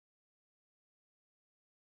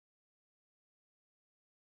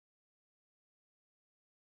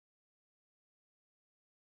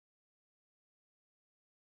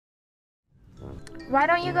Why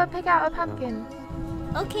don't you go pick out a pumpkin?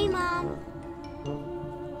 Okay, Mom.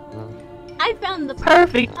 I found the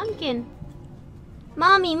perfect pumpkin.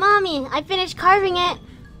 Mommy, I finished carving it.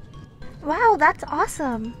 Wow, that's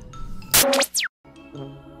awesome.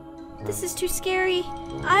 This is too scary.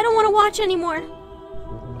 I don't want to watch anymore.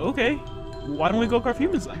 Okay, why don't we go carve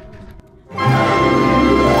humans then?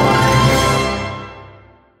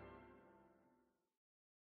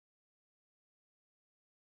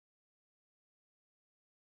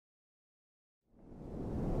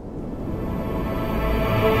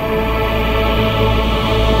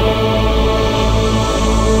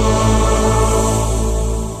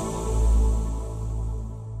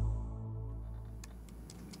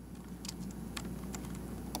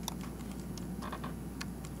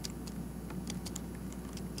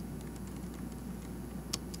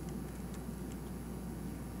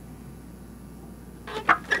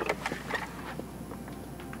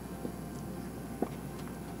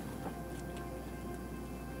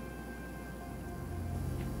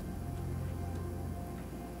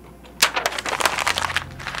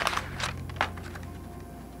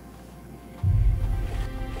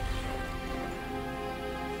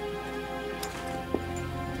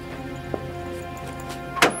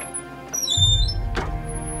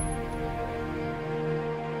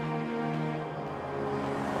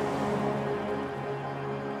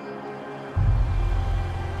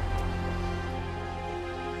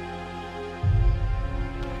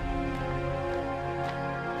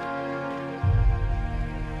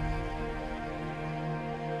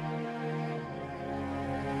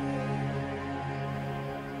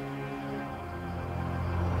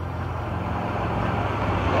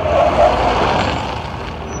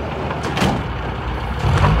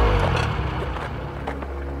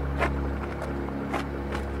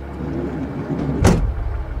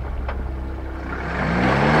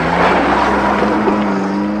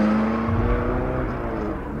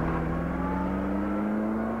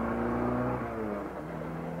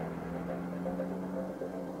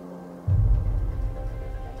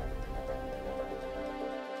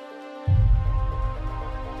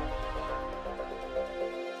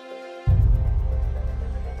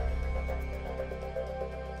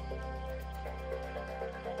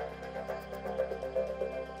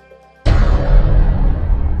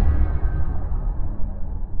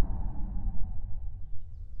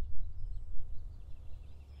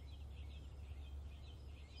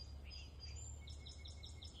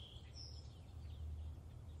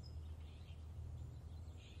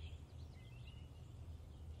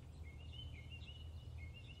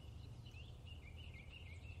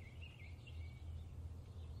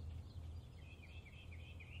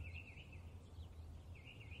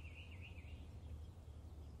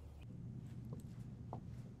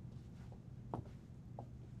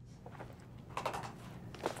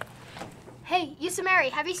 Hey, Yusamari,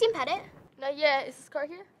 have you seen Pettit? Not yet. Is this car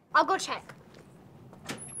here? I'll go check.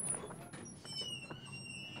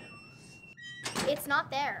 It's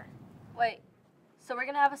not there. Wait, so we're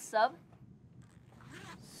gonna have a sub?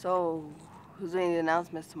 So, who's doing the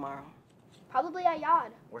announcements tomorrow? Probably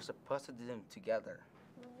Ayad. We're supposed to do them together.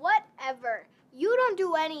 Whatever. You don't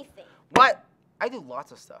do anything. What? I do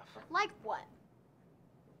lots of stuff. Like what?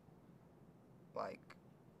 Like,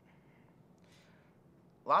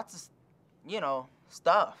 lots of,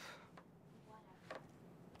 stuff.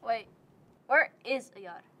 Wait, where is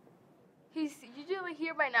Ayad? He's usually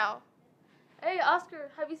here by now. Hey, Oscar,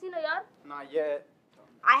 have you seen Ayad? Not yet.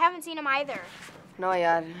 I haven't seen him either. No,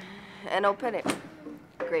 Ayad. And no Pettit.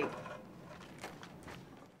 Great.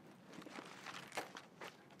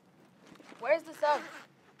 Where's the sub?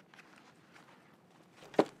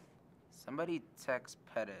 Somebody text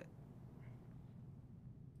Pettit.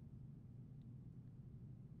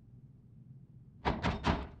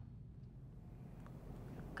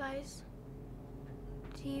 Guys,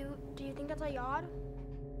 do you think that's Ayad?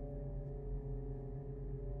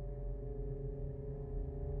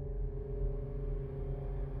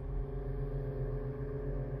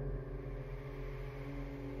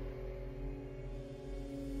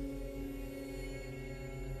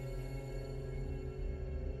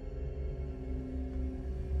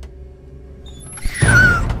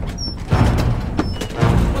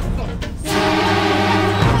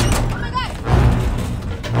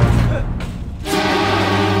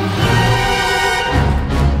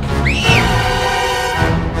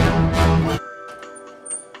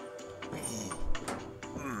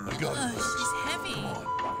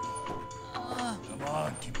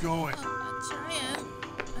 Going. I'm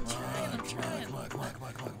trying.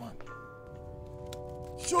 Come on.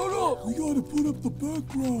 Shut up! We gotta put up the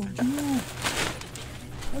background,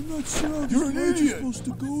 I'm not sure. You're an idiot. Supposed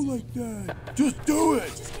to go like that. Just do it.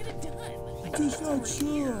 Just get it done. I'm just not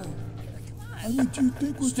sure. I mean, do you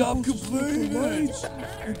think we're Stop supposed to select the complaining. lights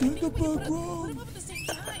and then the background? At the same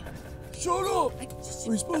time. Shut up!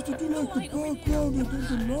 We're supposed to do like the background and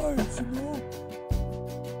then the lights, you know?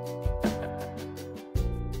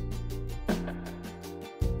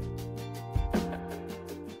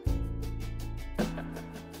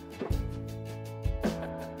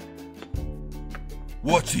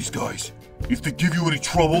 Watch these guys. If they give you any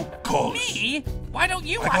trouble, call us. Me? Why don't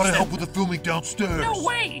you I watch gotta them? help with the filming downstairs. No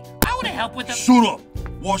way! I wanna help with the... Shut up!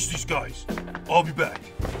 Watch these guys. I'll be back.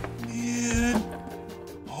 Man.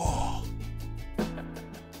 Oh.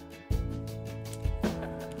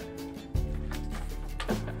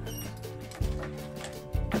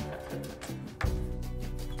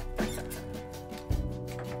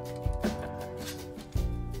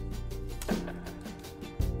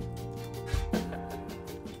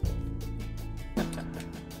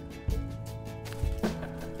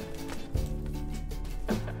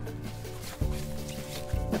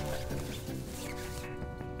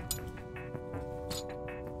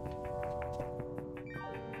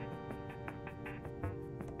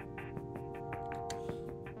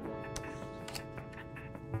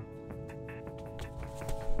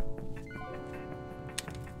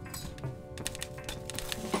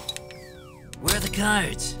 Where are the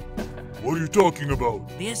cards? What are you talking about?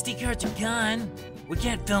 The SD cards are gone. We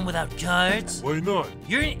can't film without cards. Why not?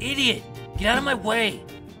 You're an idiot. Get out of my way.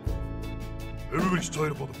 Everybody's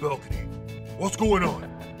tied up on the balcony. What's going on?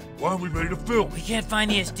 Why aren't we ready to film? We can't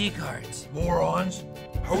find the SD cards. Morons!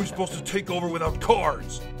 How are we supposed to take over without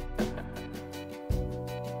cards?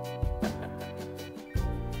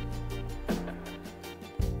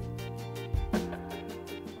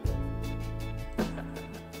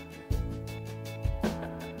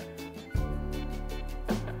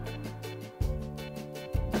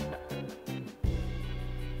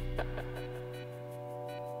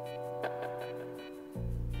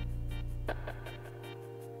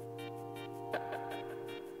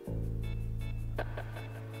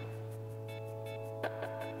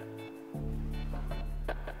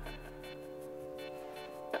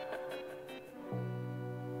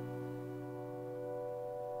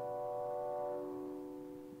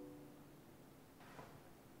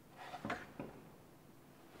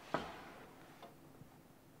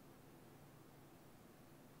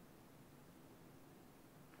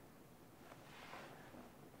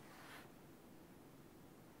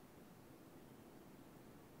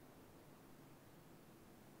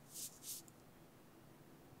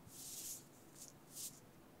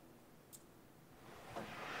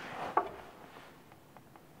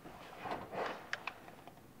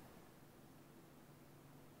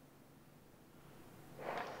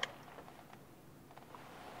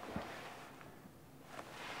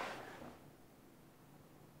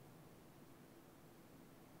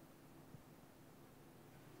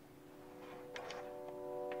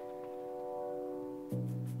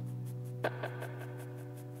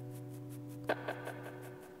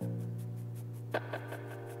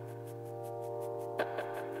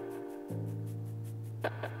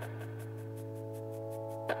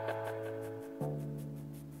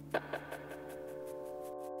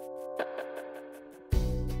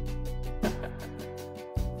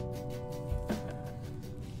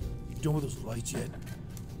 Done with those lights yet?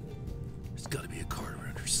 There's gotta be a card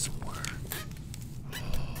around here somewhere.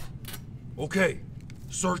 Okay,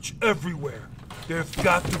 search everywhere. There's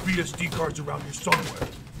got to be SD cards around here somewhere.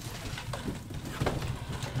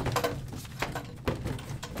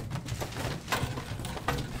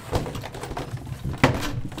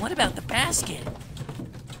 What about the basket?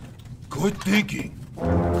 Good thinking.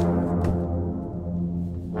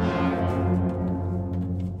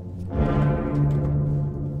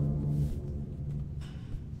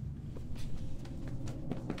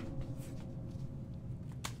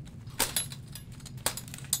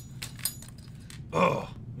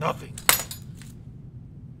 Nothing.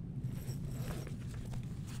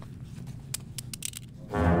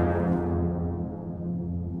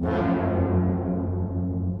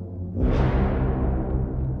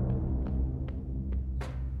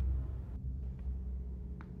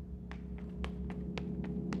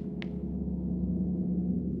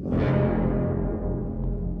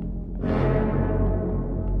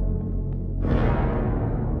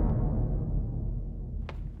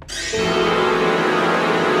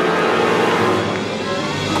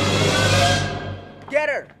 Get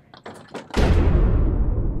her!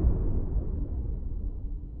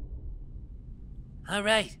 All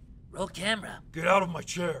right, roll camera. Get out of my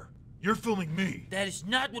chair. You're filming me. That is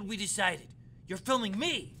not what we decided. You're filming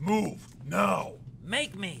me. Move, now.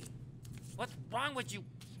 Make me. What's wrong with you?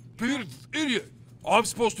 Be an idiot. I'm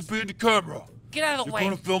supposed to be in the camera. Get out of the You're way.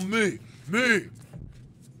 gonna film me. Me.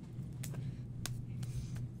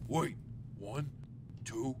 Wait. 1,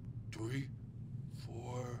 2, 3,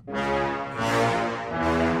 4.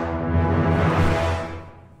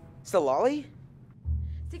 It's the lolly?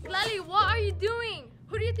 Citlali, what are you doing?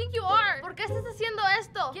 Who do you think you are? ¿Por qué estás haciendo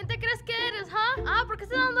esto? ¿Quién te crees que eres, huh? Ah, ¿por qué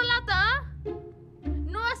estás dando lata, ah?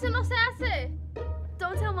 No, eso no se hace.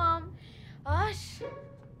 Don't tell Mom. Ash.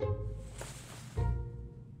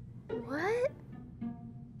 What?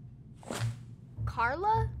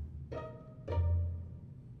 Carla?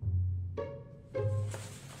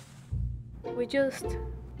 We just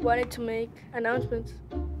wanted to make announcements.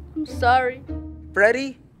 I'm sorry.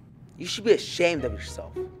 Freddie, you should be ashamed of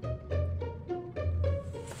yourself.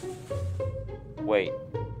 Wait,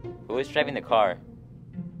 who was driving the car?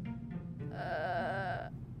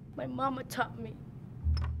 My mama taught me.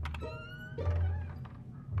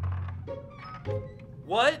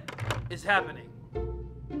 What is happening?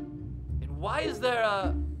 And why is there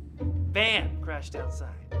a van crashed outside?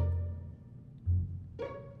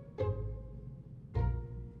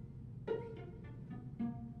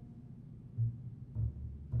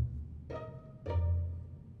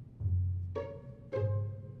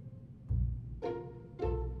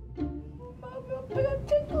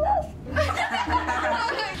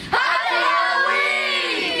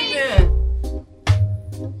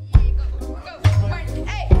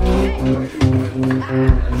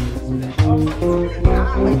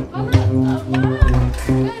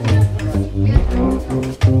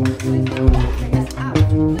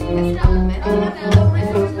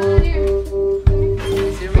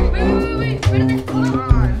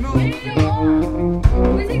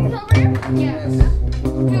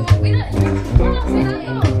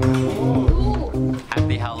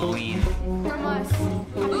 Happy Halloween. From us.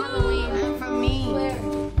 Halloween, and from me.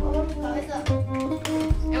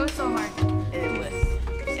 It was so hard.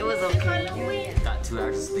 It was okay. Got 2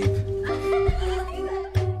 hours of sleep.